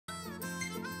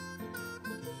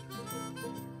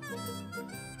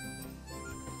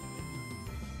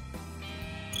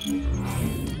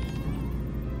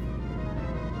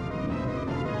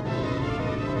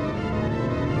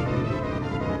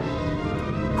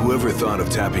Whoever thought of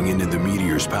tapping into the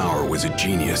meteor's power was a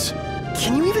genius.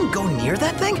 Can you even go near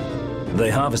that thing? They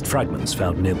harvest fragments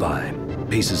found nearby,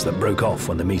 pieces that broke off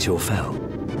when the meteor fell.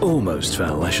 Almost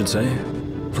fell, I should say,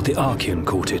 but the Archean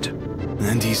caught it.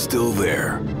 And he's still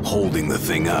there, holding the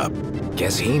thing up.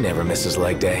 Guess he never misses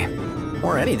leg day.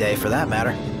 Or any day, for that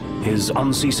matter. His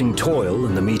unceasing toil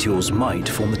and the meteor's might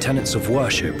form the tenets of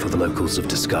worship for the locals of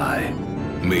the sky.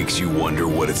 Makes you wonder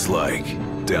what it's like,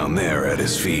 down there at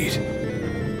his feet.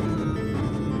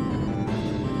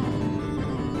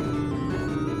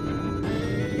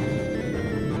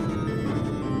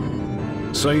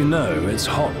 So you know it's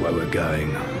hot where we're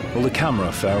going. Will the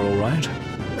camera fare all right?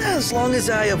 As long as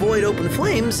I avoid open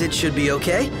flames, it should be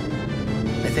okay.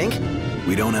 I think.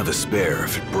 We don't have a spare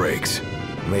if it breaks.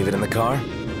 Leave it in the car?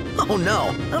 Oh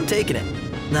no, I'm taking it.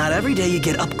 Not every day you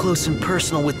get up close and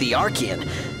personal with the Archean.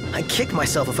 I'd kick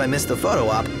myself if I missed the photo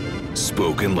op.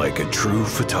 Spoken like a true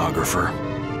photographer.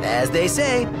 As they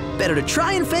say, better to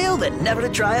try and fail than never to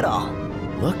try at all.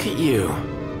 Look at you.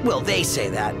 Well, they say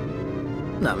that.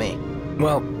 Not me.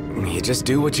 Well, you just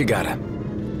do what you gotta.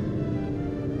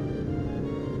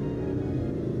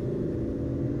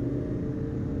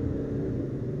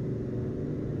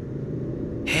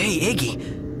 Hey,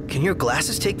 Iggy, can your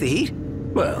glasses take the heat?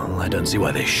 Well, I don't see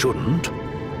why they shouldn't.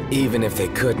 Even if they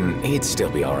couldn't, he'd still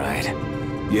be all right.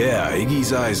 Yeah,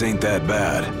 Iggy's eyes ain't that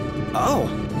bad. Oh,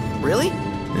 really?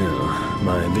 Yeah,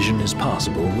 my vision is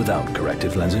passable without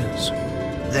corrective lenses.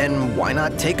 Then why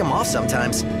not take them off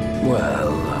sometimes?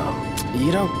 Well,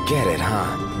 You don't get it,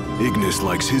 huh? Ignis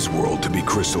likes his world to be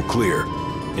crystal clear.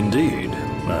 indeed.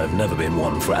 I've never been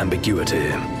one for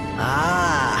ambiguity.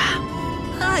 Ah,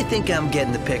 I think I'm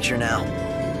getting the picture now.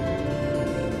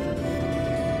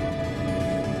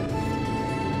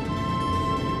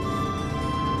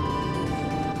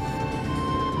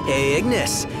 Hey,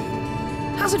 Ignis.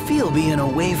 How's it feel being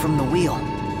away from the wheel?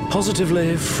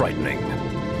 Positively frightening.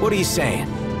 What are you saying?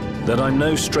 That I'm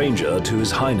no stranger to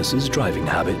His Highness's driving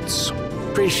habits.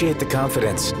 Appreciate the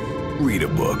confidence. Read a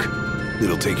book.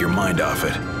 It'll take your mind off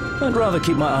it. I'd rather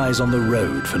keep my eyes on the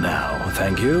road for now,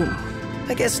 thank you.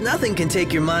 I guess nothing can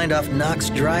take your mind off Nox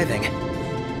driving.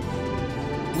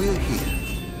 We're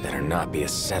here. Better not be a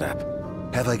setup.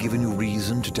 Have I given you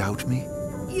reason to doubt me?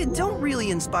 You don't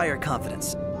really inspire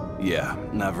confidence. Yeah,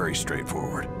 not very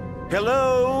straightforward.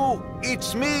 Hello?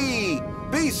 It's me!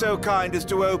 Be so kind as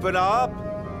to open up!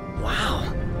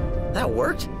 Wow, that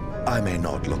worked? I may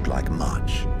not look like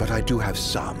much, but I do have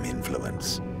some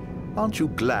influence. Aren't you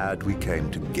glad we came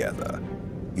together?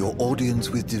 Your audience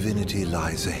with divinity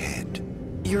lies ahead.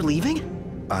 You're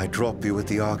leaving? I drop you at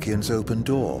the Archean's open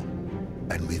door,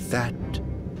 and with that,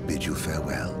 bid you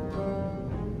farewell.